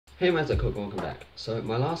Hey mates, welcome back. So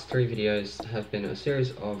my last 3 videos have been a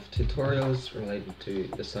series of tutorials related to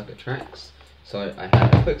the circuit tracks. So I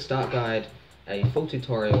had a quick start guide, a full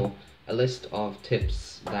tutorial, a list of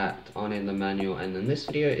tips that aren't in the manual, and then this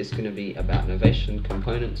video is going to be about novation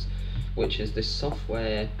components, which is this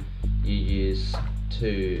software you use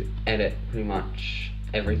to edit pretty much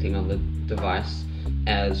everything on the device,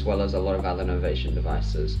 as well as a lot of other novation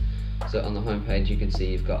devices. So on the home page you can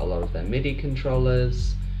see you've got a lot of their MIDI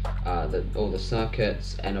controllers, all the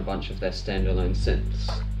circuits, and a bunch of their standalone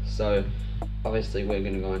synths. So obviously we're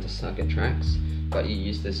going to go into circuit tracks, but you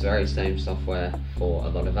use this very same software for a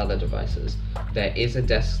lot of other devices. There is a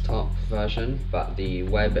desktop version, but the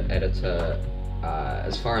web editor,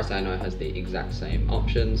 as far as I know, has the exact same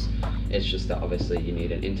options. It's just that obviously you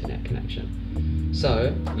need an internet connection.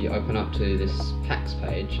 So you open up to this packs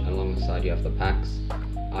page. Alongside you have the packs.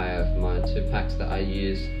 I have my 2 packs that I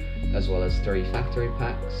use, as well as 3 factory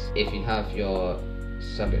packs. If you have your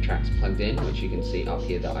circuit tracks plugged in, which you can see up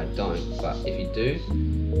here that I don't, but if you do,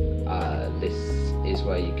 this is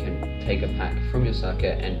where you can take a pack from your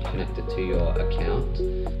circuit and connect it to your account.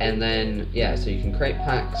 And then, yeah, so you can create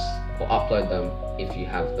packs or upload them if you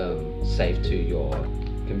have them saved to your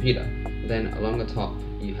computer. Then along the top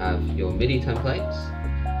you have your MIDI templates,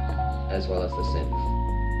 as well as the synth,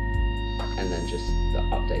 and then just the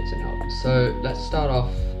updates and help. So let's start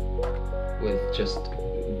off with just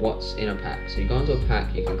what's in a pack. So you go into a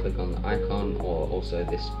pack, you can click on the icon or also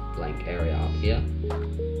this blank area up here,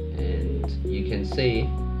 and you can see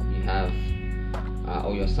you have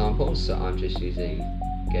all your samples. So I'm just using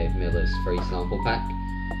Gabe Miller's free sample pack,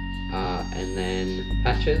 and then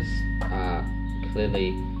patches.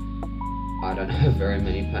 Clearly I don't have very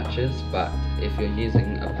many patches, but if you're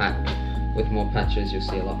using a pack with more patches you'll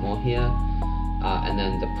see a lot more here. And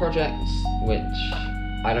then the projects, which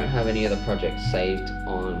I don't have any of the projects saved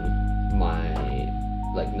on my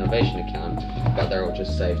Novation account, but they're all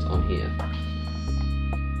just saved on here.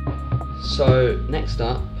 So next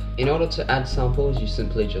up, in order to add samples, you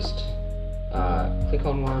simply just click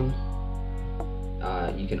on one.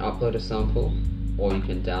 You can upload a sample, or you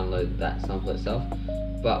can download that sample itself,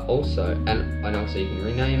 but also, and also you can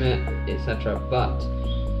rename it, etc. But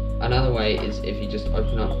another way is if you just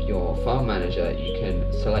open up your file manager, you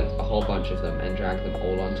can select a whole bunch of them and drag them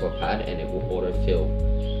all onto a pad, and it will autofill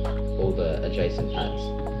all the adjacent pads.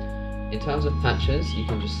 In terms of patches, you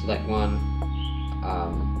can just select one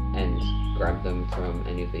and grab them from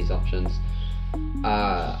any of these options,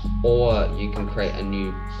 or you can create a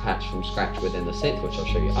new patch from scratch within the synth, which I'll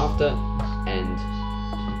show you after, and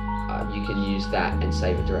you can use that and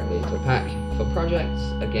save it directly into a pack. For projects,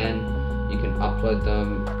 again, you can upload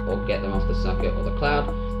them or get them off the circuit or the cloud,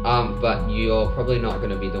 but you're probably not going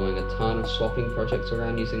to be doing a ton of swapping projects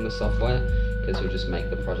around using the software, because you'll just make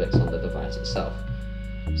the projects on the device itself.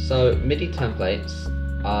 So MIDI templates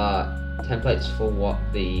are templates for what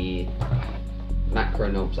the macro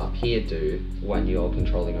knobs up here do when you're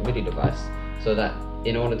controlling a MIDI device, so that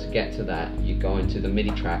in order to get to that you go into the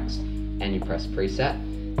MIDI tracks and you press preset,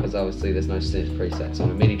 because obviously there's no synth presets on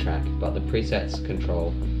a MIDI track, but the presets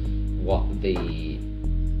control what MIDI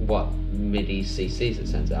CCs it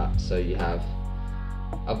sends out. So you have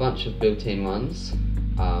a bunch of built-in ones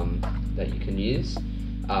that you can use,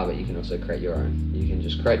 but you can also create your own. You can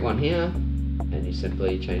just create one here, and you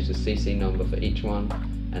simply change the CC number for each one,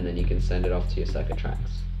 and then you can send it off to your circuit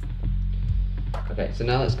tracks. Okay, so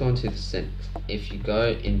now let's go into the synth. If you go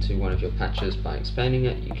into one of your patches by expanding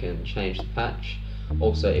it, you can change the patch.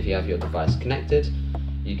 Also, if you have your device connected,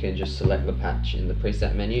 you can just select the patch in the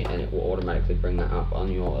preset menu and it will automatically bring that up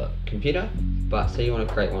on your computer. But say you want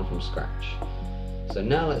to create one from scratch. So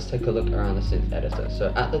now let's take a look around the synth editor.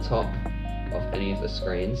 So at the top of any of the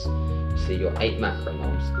screens, you see your 8 macro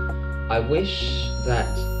knobs. I wish that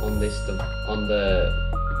on the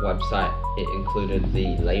website it included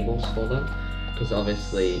the labels for them, because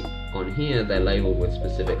obviously on here they're labeled with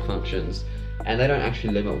specific functions, and they don't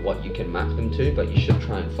actually limit what you can map them to, but you should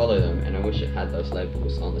try and follow them, and I wish it had those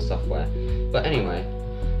labels on the software. But anyway,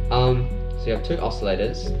 so you have 2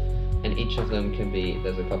 oscillators, and each of them can be,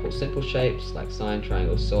 there's a couple simple shapes like sine,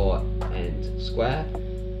 triangle, saw, and square,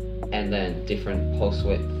 and then different pulse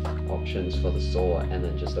width options for the saw, and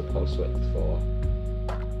then just a pulse width for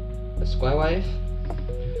a square wave.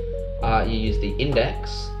 You use the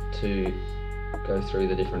index to go through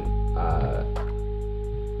the different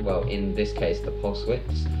well, in this case the pulse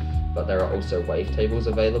widths, but there are also wavetables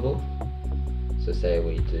available. So say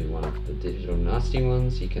we do one of the digital nasty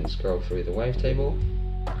ones, you can scroll through the wavetable.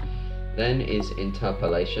 Then is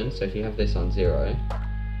interpolation, so if you have this on 0,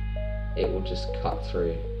 it will just cut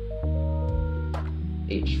through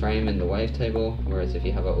each frame in the wavetable, whereas if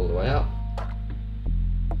you have it all the way up,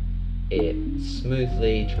 it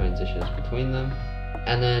smoothly transitions between them.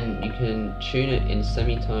 And then you can tune it in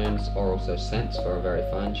semitones or also cents for a very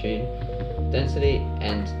fine tune. Density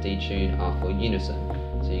and detune are for unison,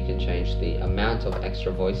 so you can change the amount of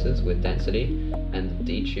extra voices with density, and the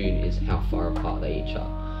detune is how far apart they each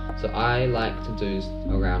are. So I like to do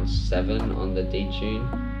around 7 on the detune,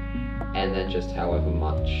 and then just however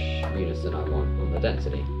much unison I want on the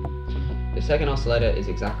density. The second oscillator is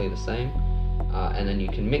exactly the same, and then you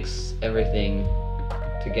can mix everything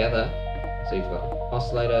together. So you've got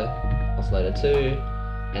oscillator, oscillator 2,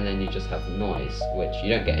 and then you just have noise, which you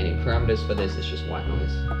don't get any parameters for this, it's just white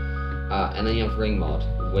noise. And then you have ring mod,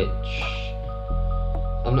 which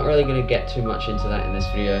I'm not really going to get too much into that in this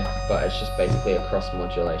video, but it's just basically a cross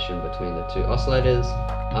modulation between the two oscillators.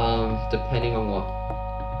 Depending on what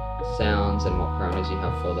sounds and what parameters you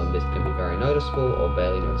have for them, this can be very noticeable or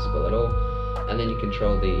barely noticeable at all. And then you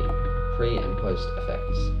control the pre and post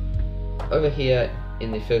effects. Over here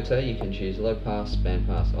in the filter you can choose low pass, band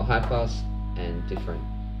pass or high pass, and different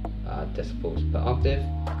decibels per octave,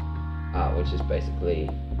 which is basically,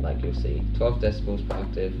 like you'll see, 12 decibels per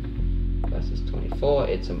octave versus 24.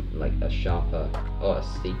 It's like a sharper or a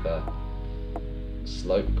steeper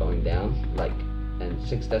slope going down, like, and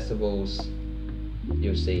 6 decibels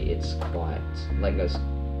you'll see it's quite, like,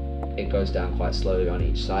 it goes down quite slowly on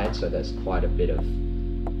each side, so there's quite a bit of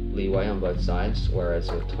leeway on both sides,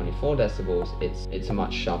 whereas with 24 decibels it's a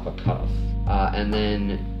much sharper cutoff. And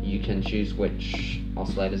then you can choose which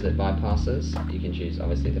oscillators it bypasses. You can choose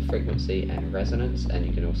obviously the frequency and resonance, and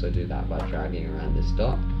you can also do that by dragging around this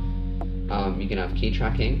dot. You can have key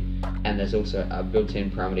tracking, and there's also a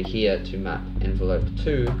built-in parameter here to map envelope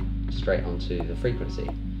 2 straight onto the frequency.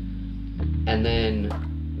 And then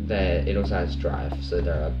it also has drive, so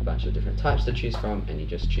there are a bunch of different types to choose from, and you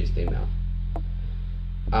just choose the amount.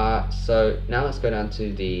 So now let's go down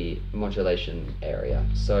to the modulation area.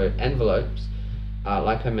 So envelopes,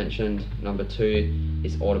 like I mentioned, number 2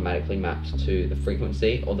 is automatically mapped to the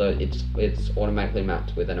frequency, although it's automatically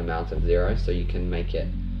mapped with an amount of 0, so you can make it,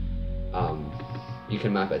 you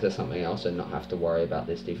can map it to something else and not have to worry about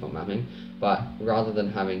this default mapping. But rather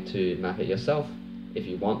than having to map it yourself, if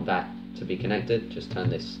you want that to be connected, just turn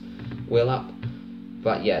this wheel up.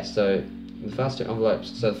 But yeah, so the first 2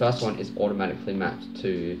 envelopes, so the first one is automatically mapped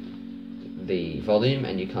to the volume,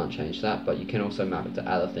 and you can't change that, but you can also map it to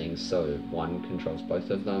other things, so 1 controls both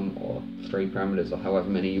of them, or 3 parameters, or however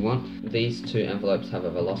many you want. These 2 envelopes have a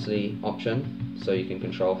velocity option, so you can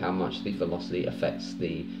control how much the velocity affects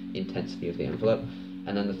the intensity of the envelope.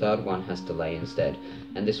 And then the third one has delay instead,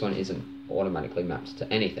 and this one isn't automatically mapped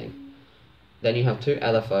to anything. Then you have 2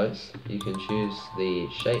 LFOs. You can choose the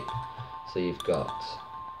shape, so you've got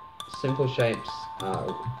simple shapes,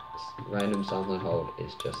 random sample and hold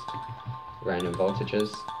is just random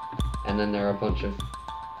voltages, and then there are a bunch of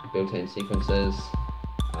built-in sequences.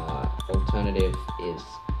 Alternative is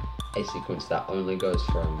a sequence that only goes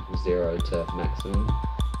from 0 to maximum,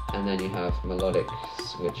 and then you have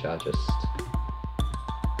melodics, which are just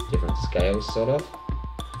different scales sort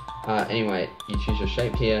of. Anyway, you choose your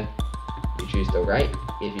shape here, you choose the rate.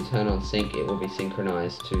 If you turn on sync, it will be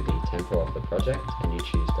synchronized to the tempo of the project, and you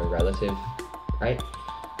choose the relative rate.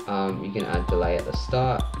 You can add delay at the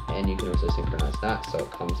start, and you can also synchronize that, so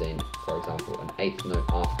it comes in, for example, an 8th note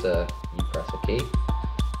after you press a key.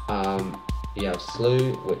 You have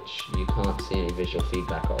slew, which you can't see any visual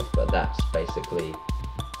feedback of, but that's basically,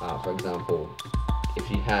 for example, if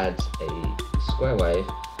you had a square wave,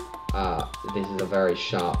 this is a very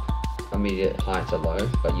sharp immediate high to low,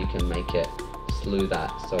 but you can make it slew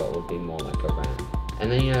that so it would be more like a ramp.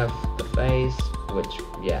 And then you have the phase, which,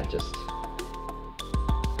 yeah, just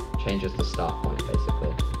changes the start point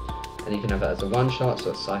basically. And you can have it as a one shot,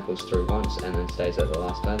 so it cycles through once and then stays at the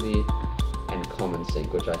last value. And common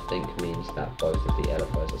sync, which I think means that both of the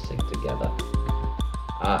LFOs are synced together.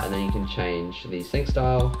 And then you can change the sync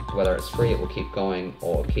style, whether it's free it will keep going,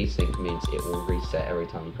 or key sync means it will reset every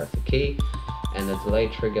time you press the key. And the delay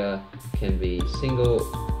trigger can be single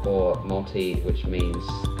or multi, which means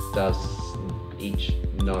does each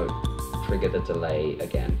note trigger the delay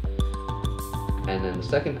again. And then the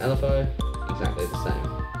second LFO, exactly the same.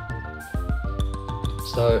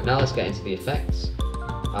 So now let's get into the effects.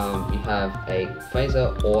 You have a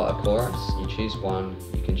phaser or a chorus. You choose one.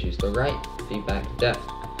 You can choose the rate, feedback, depth,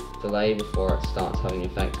 delay before it starts having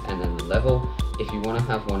effect, and then the level. If you want to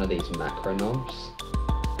have one of these macro knobs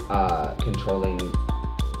controlling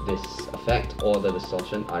this effect or the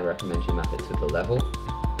distortion, I recommend you map it to the level.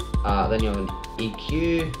 Then you have an EQ.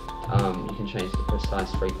 You can change the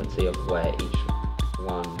precise frequency of where each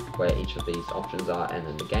one where each of these options are, and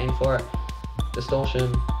then the gain for it.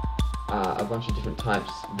 Distortion, a bunch of different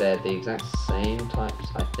types. They're the exact same types,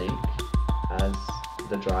 I think, as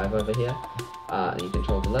the drive over here. You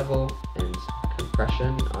control the level and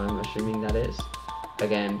compression, I'm assuming that is.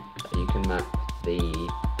 Again, you can map the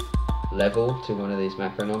level to one of these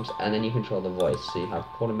macro knobs, and then you control the voice. So you have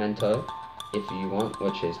portamento if you want,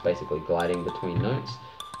 which is basically gliding between notes.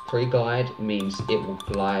 Pre-glide means it will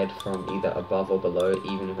glide from either above or below,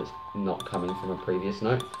 even if it's not coming from a previous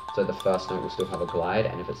note. So the first note will still have a glide,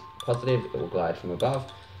 and if it's positive, it will glide from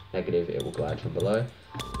above. Negative, it will glide from below.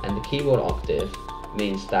 And the keyboard octave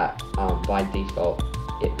means that by default,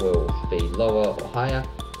 it will be lower or higher.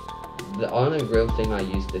 The only real thing I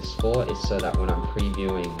use this for is so that when I'm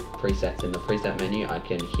previewing presets in the preset menu, I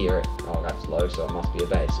can hear it. Oh, that's low, so it must be a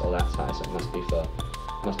bass, or that's high, so it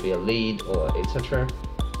must be a lead, or etc.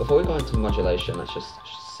 Before we go into modulation, let's just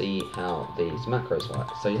see how these macros work.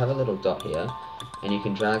 So you have a little dot here, and you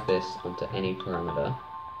can drag this onto any parameter.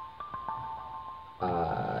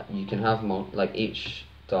 You can have like each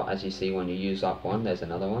dot, as you see, when you use up one, there's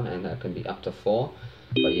another one, and that can be up to 4.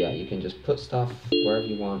 But yeah, you can just put stuff wherever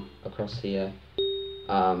you want across here.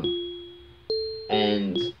 And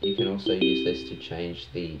you can also use this to change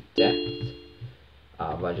the depth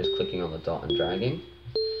by just clicking on the dot and dragging.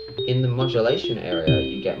 In the modulation area,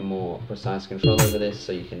 you get more precise control over this,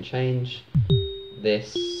 so you can change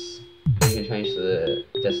this. You can change the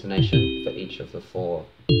destination for each of the 4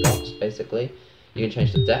 dots, basically. You can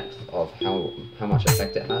change the depth of how much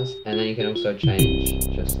effect it has, and then you can also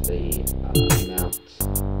change just the amount,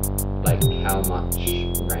 like how much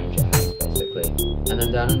range it has, basically. And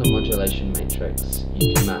then down in the modulation matrix,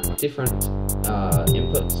 you can map different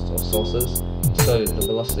inputs or sources. So the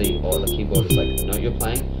velocity or the keyboard is like the note you're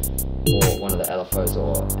playing, or one of the LFOs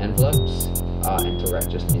or envelopes, and direct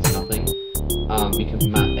just means nothing. You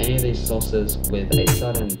can map any of these sources with a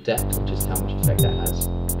certain depth, which is how much effect it has,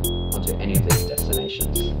 onto any of these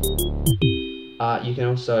destinations. You can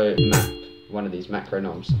also map one of these macro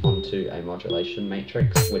knobs onto a modulation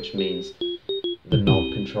matrix, which means the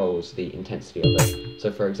knob controls the intensity of it.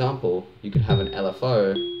 So for example, you could have an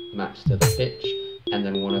LFO mapped to the pitch, and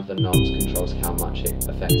then one of the knobs controls how much it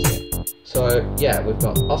affects it. So yeah, we've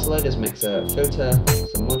got oscillators, mixer, filter,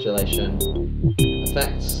 some modulation,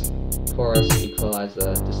 effects, chorus,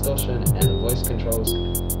 equalizer, distortion, and the voice controls.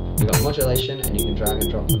 We've got modulation, and you can drag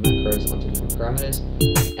and drop the macros onto different parameters.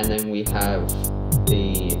 And then we have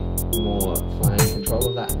the more fine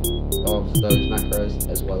control of those macros,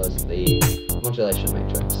 as well as the modulation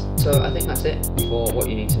matrix. So I think that's it for what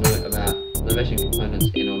you need to know about novation components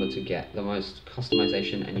in order to get the most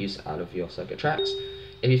customization and use out of your circuit tracks.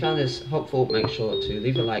 If you found this helpful, make sure to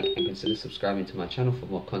leave a like and consider subscribing to my channel for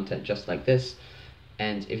more content just like this.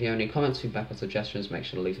 And if you have any comments, feedback, or suggestions, make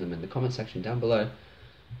sure to leave them in the comment section down below.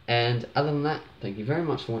 And other than that, thank you very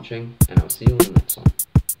much for watching, and I'll see you on the next one.